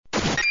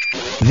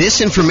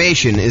This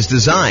information is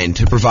designed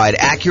to provide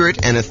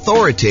accurate and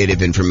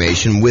authoritative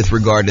information with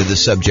regard to the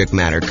subject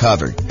matter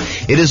covered.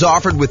 It is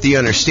offered with the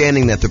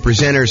understanding that the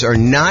presenters are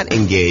not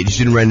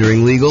engaged in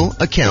rendering legal,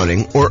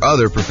 accounting, or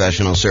other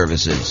professional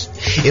services.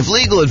 If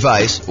legal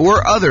advice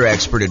or other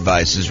expert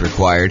advice is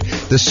required,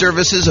 the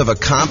services of a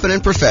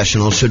competent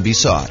professional should be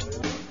sought.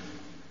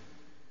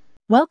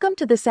 Welcome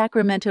to the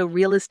Sacramento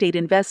Real Estate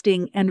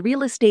Investing and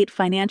Real Estate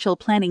Financial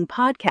Planning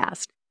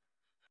Podcast.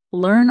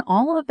 Learn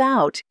all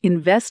about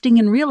investing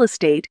in real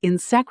estate in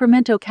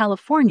Sacramento,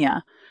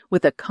 California,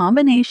 with a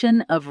combination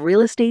of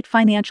real estate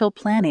financial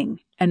planning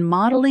and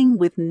modeling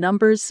with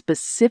numbers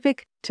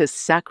specific to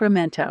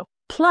Sacramento,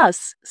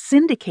 plus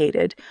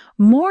syndicated,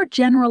 more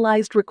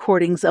generalized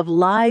recordings of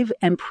live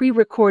and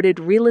pre-recorded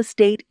real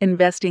estate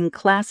investing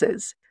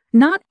classes,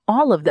 not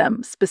all of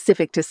them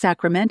specific to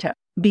Sacramento.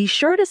 Be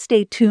sure to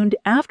stay tuned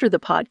after the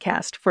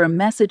podcast for a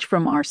message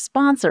from our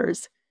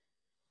sponsors.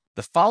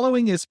 The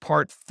following is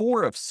part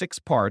 4 of 6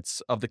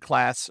 parts of the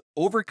class,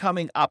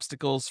 Overcoming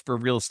Obstacles for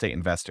Real Estate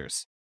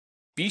Investors.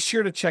 Be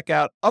sure to check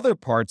out other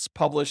parts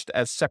published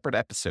as separate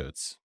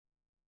episodes.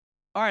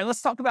 All right,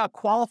 let's talk about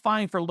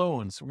qualifying for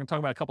loans. We're going to talk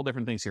about a couple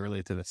different things here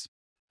related to this.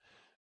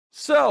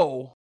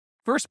 So,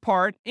 first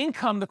part,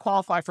 income to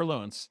qualify for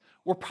loans.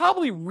 We're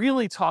probably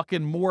really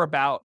talking more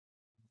about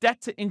debt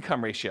to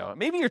income ratio.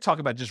 Maybe you're talking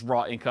about just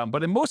raw income,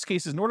 but in most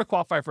cases, in order to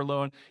qualify for a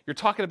loan, you're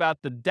talking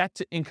about the debt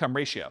to income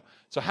ratio.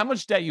 So how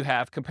much debt you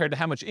have compared to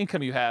how much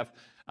income you have,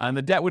 and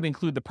the debt would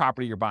include the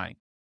property you're buying.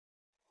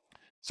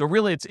 So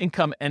really it's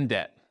income and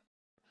debt.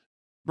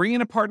 Bring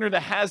in a partner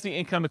that has the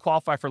income to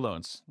qualify for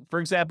loans. For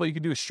example, you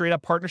could do a straight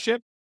up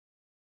partnership,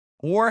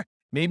 or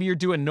maybe you're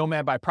doing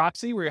nomad by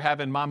proxy where you're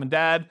having mom and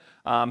dad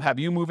have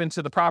you move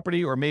into the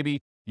property, or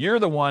maybe you're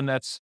the one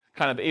that's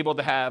kind of able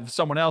to have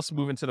someone else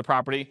move into the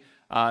property.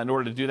 In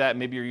order to do that,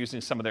 maybe you're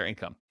using some of their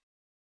income.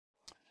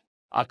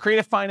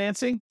 Creative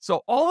financing.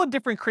 So all the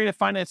different creative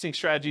financing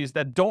strategies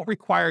that don't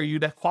require you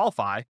to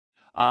qualify,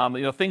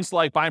 things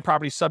like buying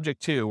properties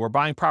subject to, or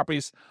buying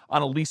properties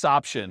on a lease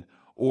option,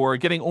 or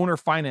getting owner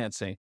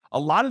financing. A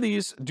lot of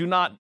these do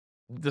not,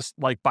 just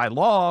like by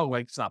law,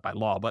 like it's not by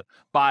law, but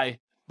by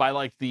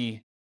like the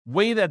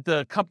way that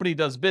the company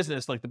does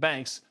business, like the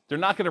banks, they're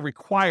not going to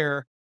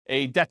require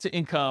a debt to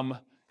income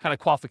kind of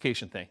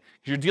qualification thing.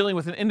 You're dealing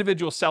with an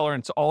individual seller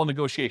and it's all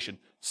negotiation.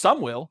 Some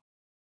will,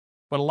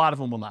 but a lot of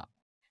them will not.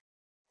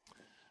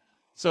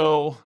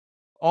 So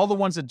all the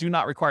ones that do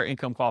not require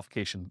income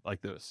qualification,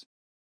 like those.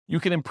 You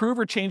can improve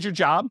or change your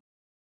job.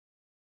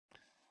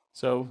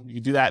 So you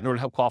can do that in order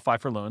to help qualify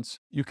for loans.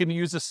 You can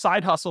use a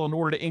side hustle in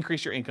order to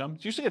increase your income.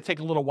 It's usually going to take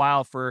a little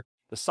while for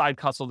the side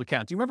hustle to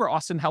count. Do you remember,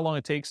 Austin, how long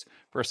it takes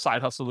for a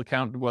side hustle to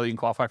count whether you can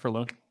qualify for a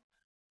loan?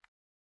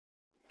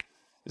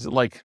 Is it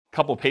like a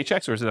couple of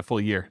paychecks, or is it a full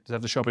year? Does it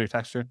have to show up on your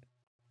tax return?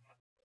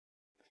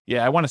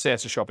 Yeah, I want to say it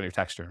has to show up on your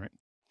tax return, right?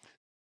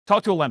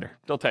 Talk to a lender.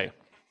 They'll tell you.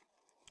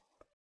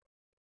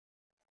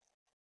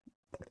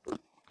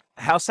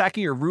 House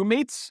hacking your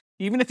roommates,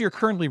 even if you're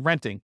currently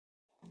renting.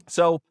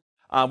 So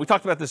we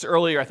talked about this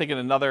earlier, I think in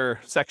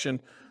another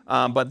section,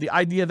 but the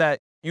idea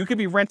that you could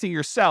be renting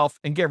yourself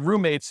and get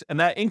roommates, and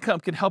that income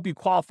can help you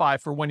qualify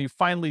for when you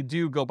finally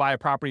do go buy a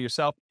property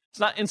yourself. It's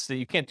not instant.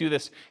 You can't do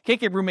this. You can't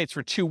get roommates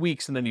for 2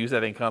 weeks and then use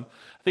that income.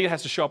 I think it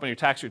has to show up on your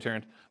tax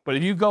return. But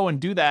if you go and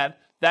do that,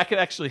 that could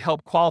actually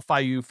help qualify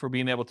you for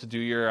being able to do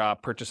your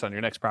purchase on your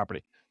next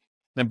property.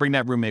 Then bring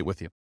that roommate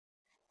with you.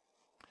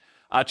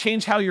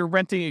 Change how you're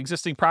renting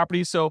existing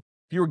properties. So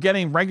if you were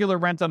getting regular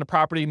rent on a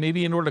property,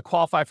 maybe in order to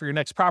qualify for your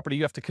next property,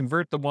 you have to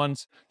convert the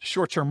ones to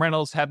short-term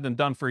rentals, have them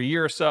done for a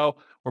year or so,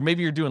 or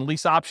maybe you're doing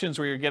lease options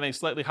where you're getting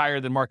slightly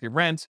higher than market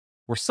rent,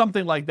 or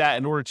something like that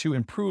in order to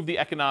improve the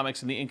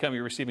economics and the income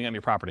you're receiving on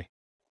your property.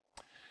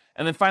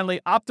 And then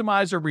finally,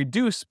 optimize or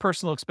reduce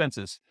personal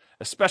expenses,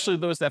 especially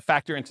those that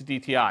factor into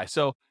DTI.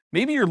 So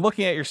maybe you're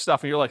looking at your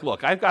stuff and you're like,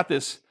 look, I've got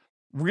this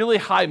really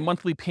high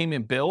monthly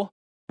payment bill,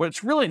 but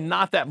it's really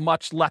not that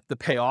much left to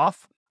pay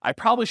off. I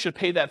probably should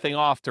pay that thing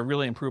off to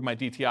really improve my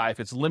DTI if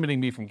it's limiting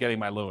me from getting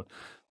my loan.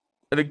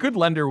 And a good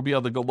lender will be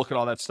able to go look at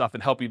all that stuff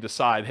and help you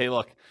decide, hey,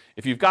 look,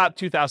 if you've got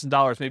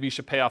 $2,000, maybe you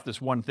should pay off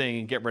this one thing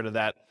and get rid of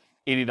that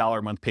 $80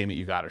 a month payment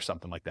you got or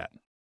something like that.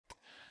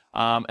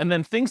 And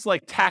then things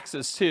like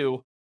taxes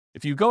too.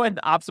 If you go ahead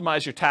and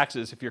optimize your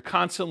taxes, if you're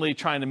constantly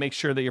trying to make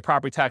sure that your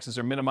property taxes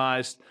are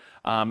minimized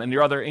and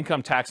your other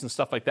income tax and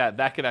stuff like that,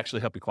 that could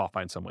actually help you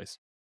qualify in some ways.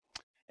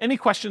 Any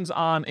questions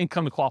on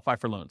income to qualify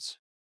for loans?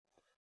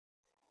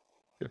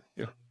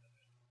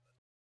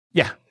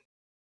 Yeah.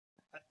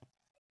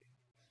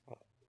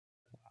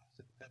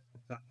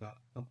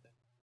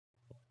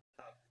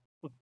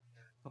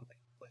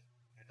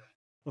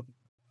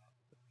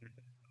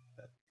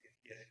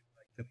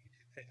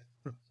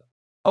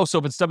 Oh, so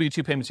if it's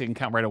W-2 payments, you can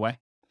count right away?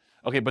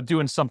 Okay, but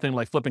doing something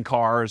like flipping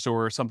cars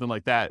or something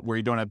like that where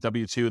you don't have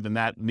W-2, then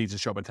that needs to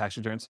show up on tax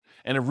returns.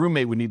 And a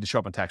roommate would need to show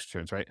up on tax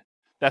returns, right?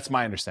 That's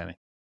my understanding.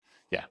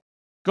 Yeah.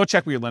 Go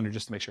check with your lender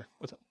just to make sure.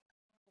 What's up?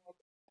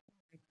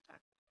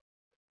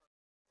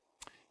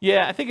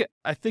 Yeah,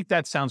 I think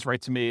that sounds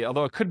right to me,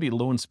 although it could be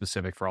loan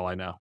specific for all I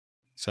know.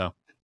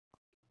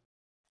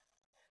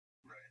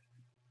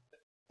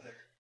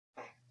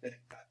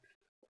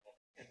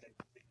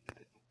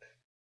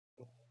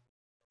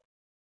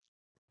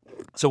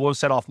 So what was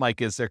set off,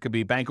 Mike, is there could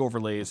be bank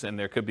overlays and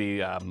there could be,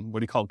 what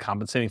do you call it,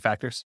 compensating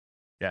factors?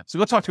 Yeah. So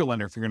go talk to a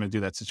lender if you're going to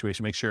do that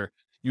situation. Make sure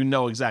you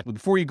know exactly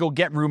before you go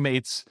get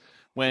roommates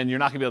when you're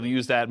not going to be able to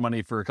use that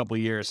money for a couple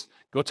of years.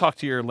 Go talk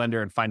to your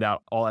lender and find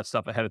out all that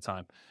stuff ahead of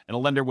time. And a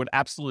lender would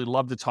absolutely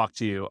love to talk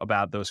to you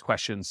about those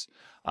questions,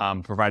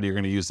 provided you're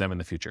going to use them in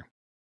the future,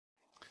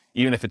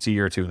 even if it's a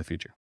year or two in the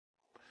future.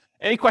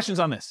 Any questions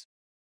on this?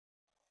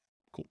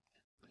 Cool.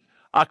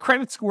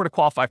 Credit score to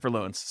qualify for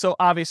loans. So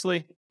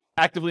obviously,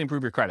 actively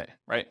improve your credit,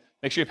 right?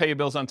 Make sure you pay your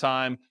bills on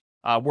time.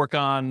 Work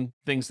on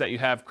things that you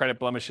have credit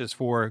blemishes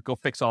for. Go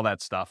fix all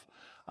that stuff.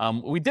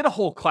 We did a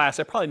whole class.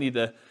 I probably need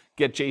to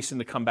get Jason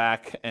to come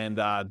back and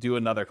do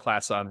another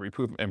class on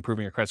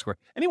improving your credit score.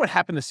 Anyone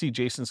happen to see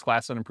Jason's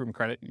class on improving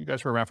credit? You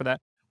guys were around for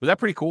that? Was that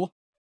pretty cool?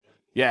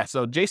 Yeah,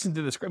 so Jason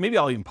did this. Maybe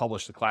I'll even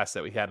publish the class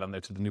that we had on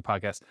there to the new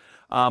podcast.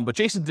 But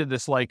Jason did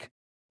this like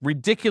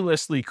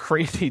ridiculously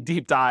crazy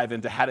deep dive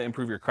into how to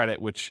improve your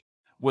credit, which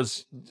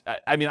was,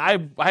 I mean, I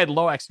had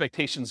low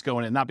expectations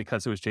going in, not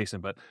because it was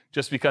Jason, but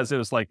just because it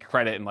was like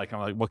credit and like, I'm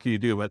like, what can you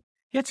do? But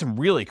he had some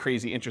really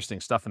crazy,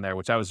 interesting stuff in there,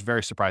 which I was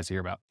very surprised to hear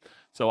about.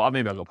 So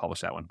maybe I'll go publish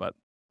that one. But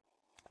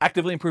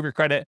actively improve your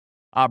credit.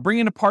 Bring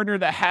in a partner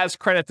that has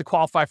credit to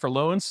qualify for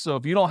loans. So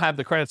if you don't have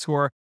the credit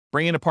score,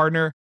 bring in a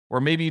partner, or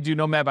maybe you do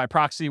Nomad by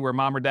proxy where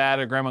mom or dad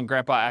or grandma and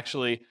grandpa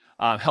actually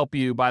help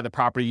you buy the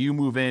property. You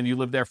move in, you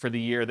live there for the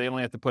year. They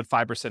only have to put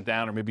 5%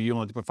 down, or maybe you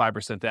only have to put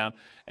 5% down,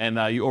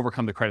 and you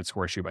overcome the credit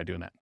score issue by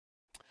doing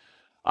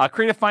that.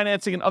 Creative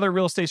financing and other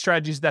real estate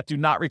strategies that do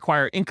not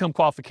require income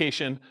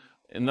qualification,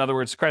 in other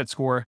words, credit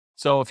score.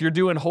 So if you're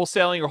doing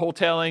wholesaling or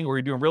wholetailing, or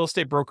you're doing real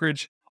estate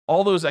brokerage,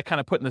 all those I kind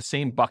of put in the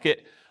same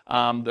bucket.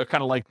 They're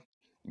kind of like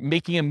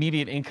making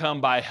immediate income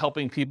by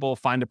helping people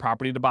find a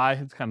property to buy.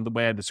 It's kind of the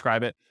way I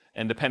describe it.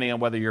 And depending on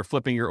whether you're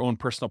flipping your own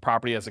personal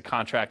property as a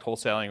contract,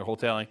 wholesaling or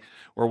wholetailing,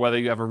 or whether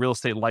you have a real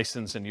estate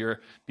license and you're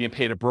being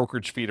paid a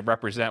brokerage fee to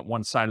represent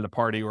one side of the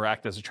party or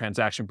act as a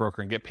transaction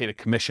broker and get paid a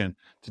commission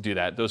to do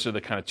that. Those are the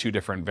kind of two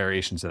different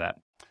variations of that.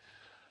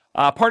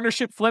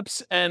 Partnership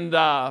flips and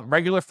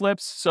regular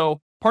flips.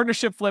 So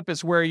partnership flip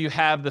is where you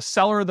have the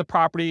seller of the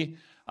property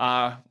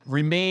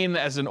remain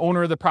as an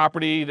owner of the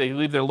property. They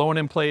leave their loan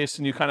in place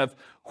and you kind of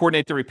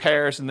coordinate the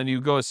repairs, and then you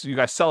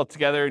guys sell it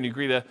together and you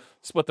agree to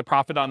split the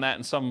profit on that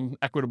in some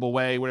equitable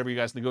way, whatever you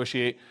guys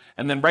negotiate.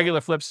 And then regular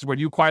flips is where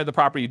you acquire the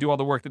property, you do all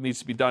the work that needs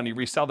to be done, you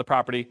resell the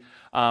property.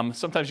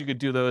 Sometimes you could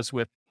do those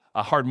with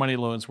hard money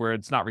loans where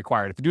it's not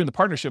required. If you're doing the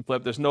partnership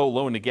flip, there's no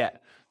loan to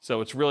get.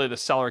 So it's really the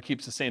seller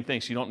keeps the same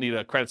thing, so you don't need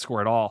a credit score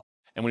at all.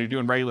 And when you're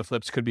doing regular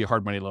flips, it could be a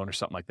hard money loan or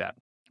something like that.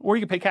 Or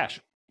you can pay cash.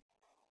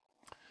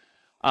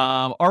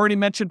 Already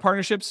mentioned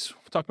partnerships.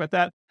 We'll talk about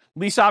that.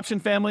 Lease option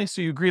family.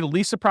 So you agree to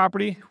lease a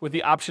property with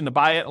the option to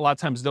buy it. A lot of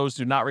times those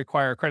do not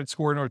require a credit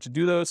score in order to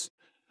do those.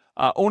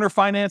 Owner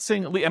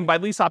financing. And by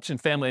lease option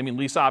family, I mean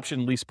lease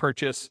option, lease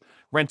purchase,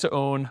 rent to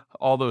own,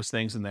 all those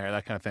things in there,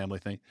 that kind of family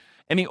thing.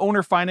 Any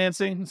owner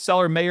financing,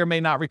 seller may or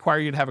may not require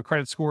you to have a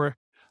credit score,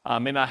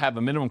 may not have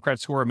a minimum credit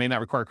score, may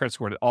not require a credit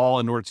score at all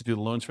in order to do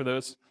the loans for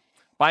those.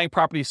 Buying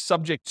properties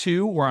subject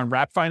to or on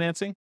wrap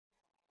financing.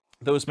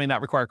 Those may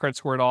not require a credit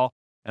score at all.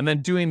 And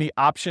then doing the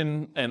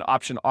option and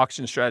option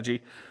auction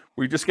strategy,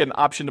 where you just get an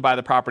option to buy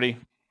the property,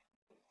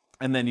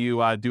 and then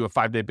you do a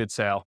 5-day bid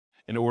sale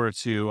in order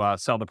to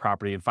sell the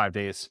property in 5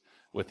 days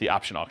with the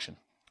option auction.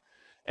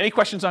 Any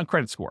questions on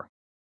credit score?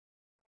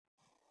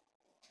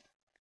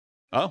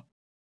 Oh.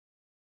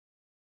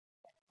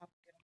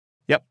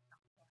 Yep.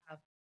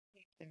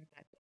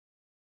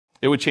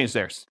 It would change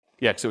theirs.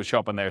 Yeah, because it would show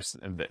up on theirs.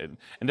 And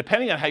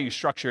depending on how you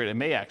structure it, it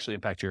may actually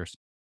impact yours.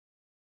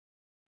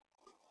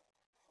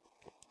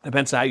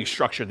 Depends on how you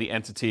structure the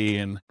entity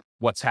and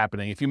what's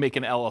happening. If you make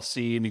an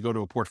LLC and you go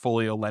to a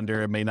portfolio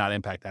lender, it may not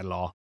impact that at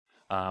all.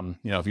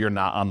 If you're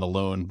not on the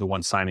loan, the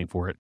one signing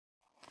for it.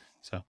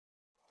 So,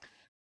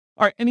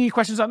 all right, any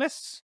questions on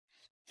this?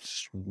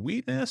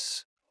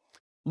 Sweetness.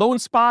 Loan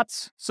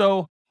spots.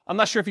 So I'm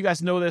not sure if you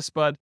guys know this,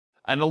 but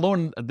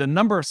the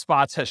number of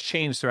spots has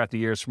changed throughout the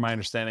years from my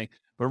understanding.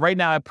 But right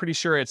now, I'm pretty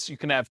sure you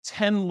can have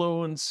 10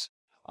 loans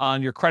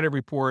on your credit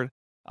report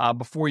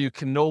before you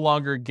can no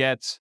longer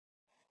get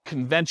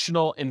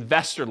conventional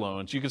investor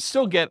loans. You can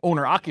still get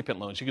owner-occupant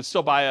loans. You can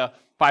still buy a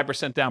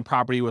 5% down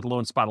property with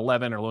loan spot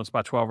 11 or loan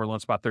spot 12 or loan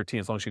spot 13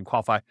 as long as you can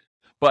qualify.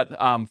 But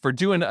for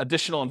doing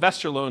additional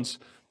investor loans,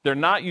 they're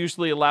not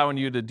usually allowing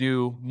you to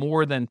do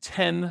more than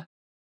 10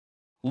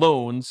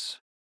 loans.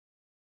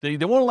 They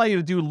won't allow you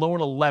to do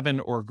loan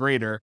 11 or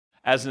greater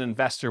as an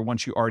investor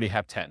once you already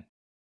have 10.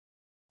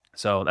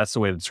 So that's the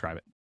way to describe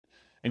it.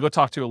 And go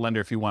talk to a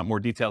lender if you want more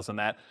details on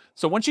that.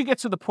 So once you get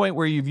to the point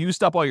where you've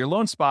used up all your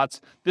loan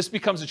spots, this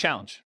becomes a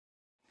challenge.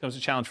 It becomes a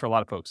challenge for a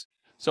lot of folks.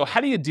 So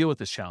how do you deal with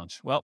this challenge?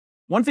 Well,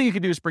 one thing you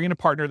can do is bring in a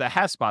partner that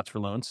has spots for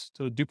loans.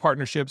 So do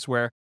partnerships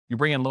where you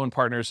bring in loan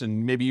partners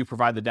and maybe you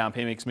provide the down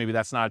payment because maybe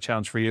that's not a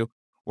challenge for you.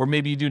 Or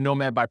maybe you do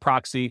Nomad by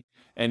proxy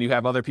and you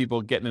have other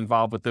people getting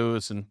involved with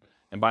those and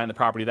buying the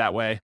property that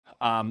way.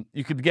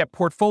 You could get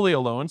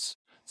portfolio loans.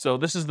 So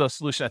this is the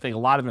solution I think a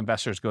lot of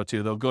investors go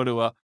to. They'll go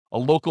to a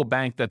local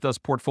bank that does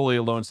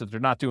portfolio loans, that they're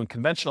not doing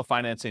conventional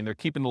financing. They're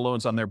keeping the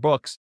loans on their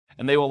books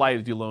and they will allow you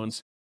to do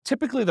loans.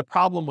 Typically, the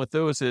problem with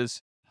those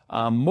is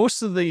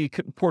most of the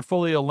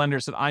portfolio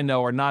lenders that I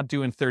know are not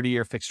doing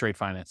 30-year fixed rate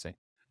financing.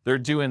 They're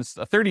doing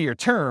a 30-year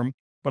term,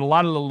 but a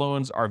lot of the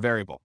loans are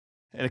variable.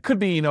 And it could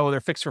be,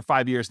 they're fixed for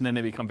 5 years and then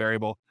they become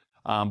variable.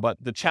 But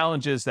the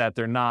challenge is that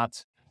they're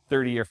not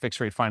 30-year fixed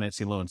rate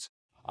financing loans.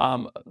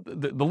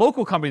 The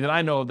local company that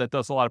I know that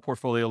does a lot of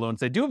portfolio loans,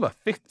 they do have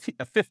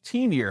a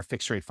 15-year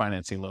fixed rate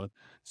financing loan.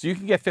 So you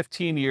can get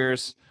 15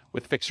 years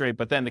with fixed rate,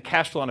 but then the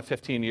cash flow on a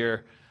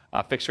 15-year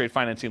fixed rate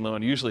financing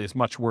loan usually is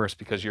much worse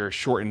because your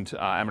shortened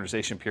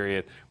amortization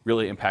period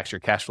really impacts your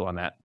cash flow on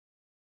that.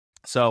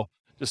 So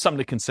just something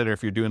to consider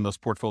if you're doing those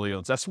portfolio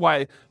loans. That's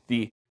why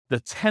the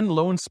 10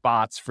 loan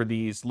spots for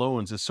these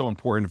loans is so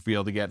important to be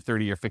able to get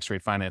 30-year fixed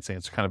rate financing.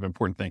 It's kind of an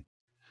important thing.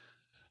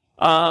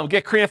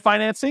 Get creative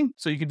financing.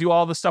 So you can do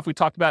all the stuff we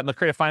talked about in the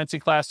creative financing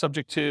class,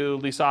 subject to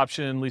lease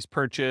option, lease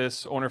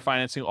purchase, owner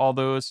financing, all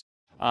those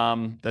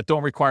that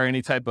don't require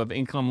any type of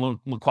income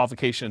loan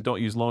qualification and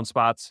don't use loan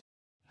spots.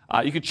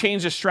 You could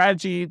change the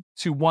strategy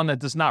to one that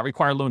does not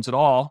require loans at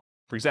all.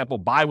 For example,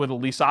 buy with a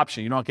lease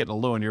option. You're not getting a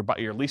loan.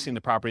 You're leasing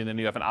the property and then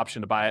you have an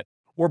option to buy it,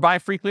 or buy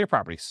free clear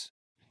properties.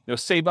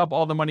 Save up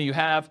all the money you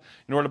have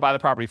in order to buy the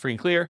property free and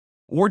clear,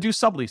 or do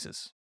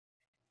subleases.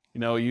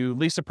 You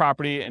lease a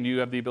property and you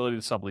have the ability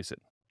to sublease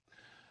it.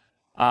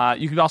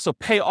 You can also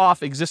pay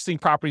off existing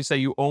properties that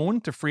you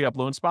own to free up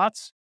loan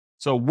spots.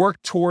 So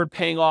work toward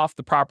paying off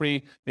the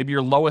property, maybe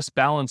your lowest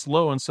balance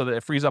loan, so that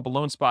it frees up a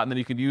loan spot, and then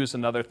you could use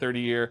another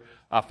 30-year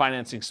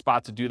financing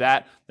spot to do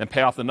that, then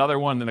pay off another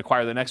one, then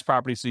acquire the next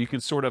property. So you can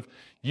sort of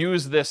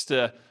use this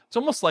it's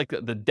almost like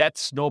the debt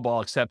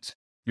snowball, except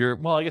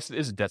I guess it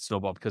is a debt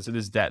snowball because it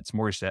is debt, it's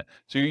mortgage debt.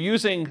 So you're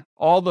using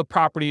all the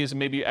properties and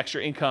maybe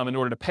extra income in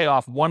order to pay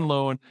off one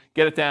loan,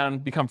 get it down,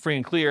 become free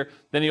and clear.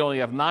 Then you only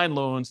have 9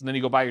 loans, and then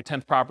you go buy your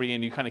 10th property,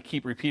 and you kind of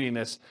keep repeating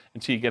this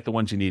until you get the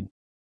ones you need.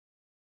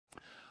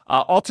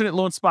 Alternate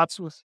loan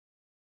spots with...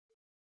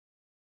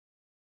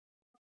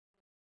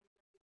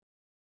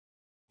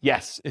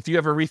 Yes, if you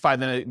have a refi,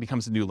 then it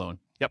becomes a new loan.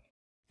 Yep,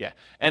 yeah.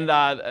 And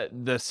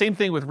the same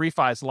thing with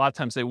refis. A lot of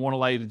times they won't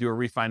allow you to do a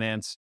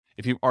refinance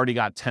if you've already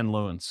got 10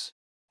 loans.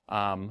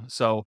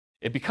 So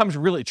it becomes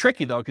really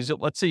tricky though, because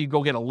let's say you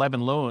go get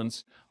 11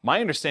 loans. My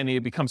understanding,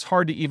 it becomes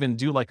hard to even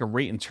do like a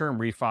rate and term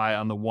refi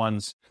on the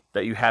ones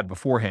that you had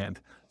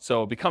beforehand.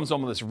 So it becomes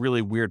almost this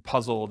really weird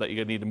puzzle that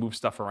you need to move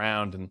stuff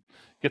around, and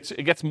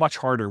it gets much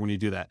harder when you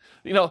do that.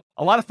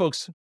 A lot of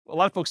folks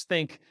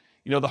think,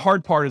 the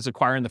hard part is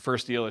acquiring the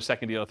first deal or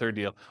second deal or third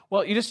deal.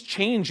 Well, you just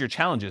change your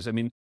challenges. I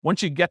mean,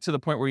 once you get to the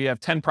point where you have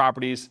 10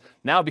 properties,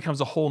 now it becomes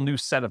a whole new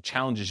set of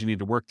challenges you need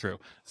to work through.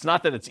 It's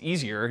not that it's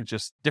easier,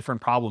 just different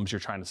problems you're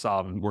trying to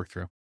solve and work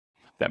through.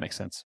 If that makes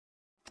sense.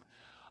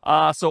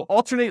 So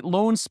alternate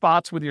loan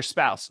spots with your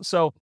spouse.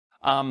 So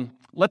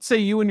let's say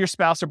you and your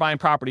spouse are buying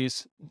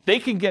properties. They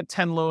can get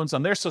 10 loans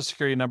on their Social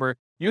Security number.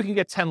 You can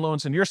get 10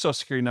 loans on your Social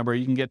Security number.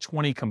 You can get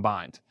 20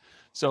 combined.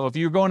 So if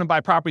you're going to buy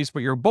properties,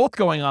 but you're both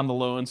going on the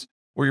loans,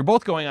 or you're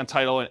both going on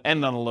title and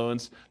end on the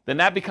loans, then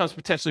that becomes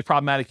potentially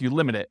problematic. You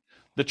limit it.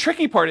 The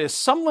tricky part is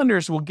some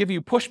lenders will give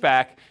you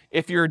pushback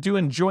if you're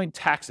doing joint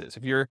taxes.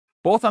 If you're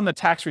both on the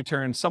tax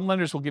return, some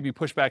lenders will give you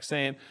pushback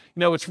saying,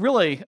 it's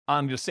really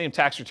on the same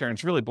tax return.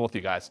 It's really both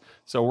you guys.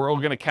 So we're all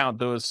going to count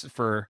those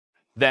for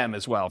them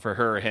as well, for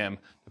her or him,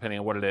 depending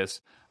on what it is,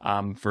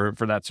 for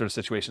that sort of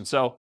situation.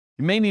 So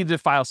you may need to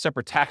file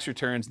separate tax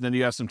returns, and then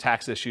you have some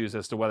tax issues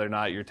as to whether or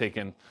not you're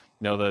taking,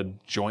 the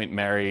joint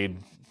married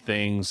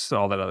things,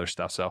 all that other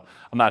stuff. So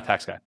I'm not a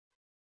tax guy.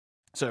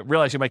 So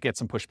realize you might get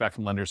some pushback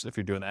from lenders if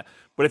you're doing that.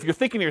 But if you're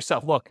thinking to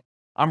yourself, look,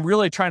 I'm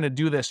really trying to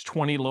do this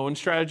 20 loan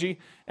strategy,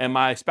 and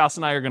my spouse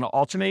and I are going to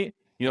alternate,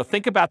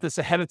 think about this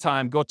ahead of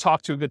time. Go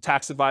talk to a good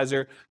tax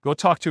advisor, go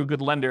talk to a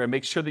good lender, and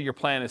make sure that your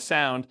plan is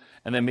sound.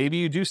 And then maybe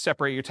you do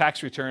separate your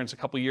tax returns a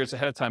couple of years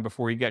ahead of time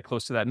before you get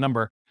close to that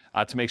number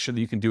to make sure that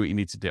you can do what you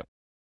need to do.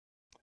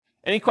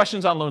 Any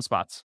questions on loan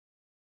spots?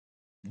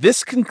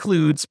 This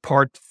concludes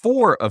part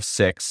 4 of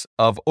 6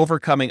 of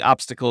Overcoming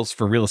Obstacles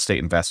for Real Estate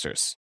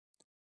Investors.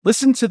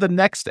 Listen to the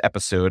next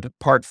episode,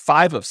 part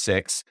 5 of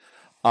 6,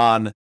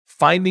 on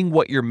finding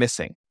what you're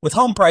missing. With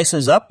home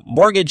prices up,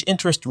 mortgage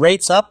interest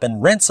rates up,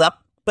 and rents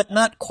up, but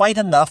not quite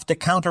enough to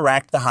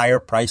counteract the higher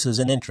prices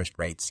and interest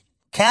rates,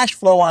 cash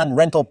flow on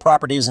rental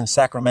properties in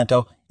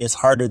Sacramento is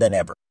harder than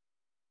ever.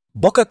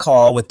 Book a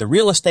call with the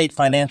Real Estate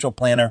Financial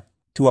Planner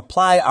to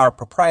apply our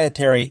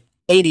proprietary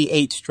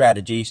 88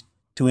 strategies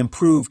to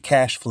improve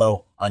cash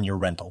flow on your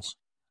rentals.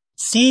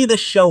 See the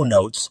show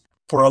notes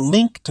for a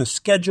link to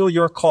schedule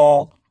your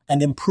call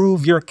and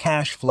improve your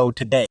cash flow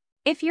today.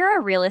 If you're a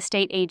real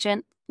estate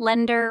agent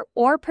lender,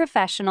 or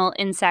professional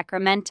in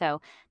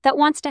Sacramento that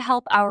wants to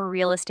help our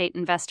real estate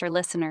investor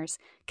listeners,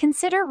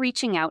 consider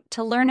reaching out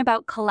to learn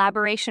about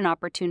collaboration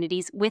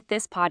opportunities with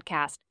this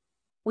podcast.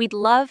 We'd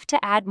love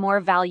to add more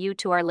value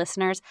to our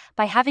listeners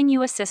by having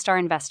you assist our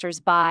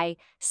investors buy,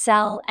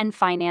 sell, and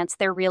finance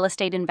their real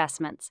estate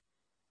investments.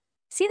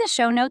 See the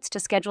show notes to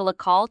schedule a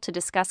call to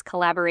discuss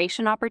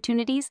collaboration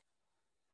opportunities.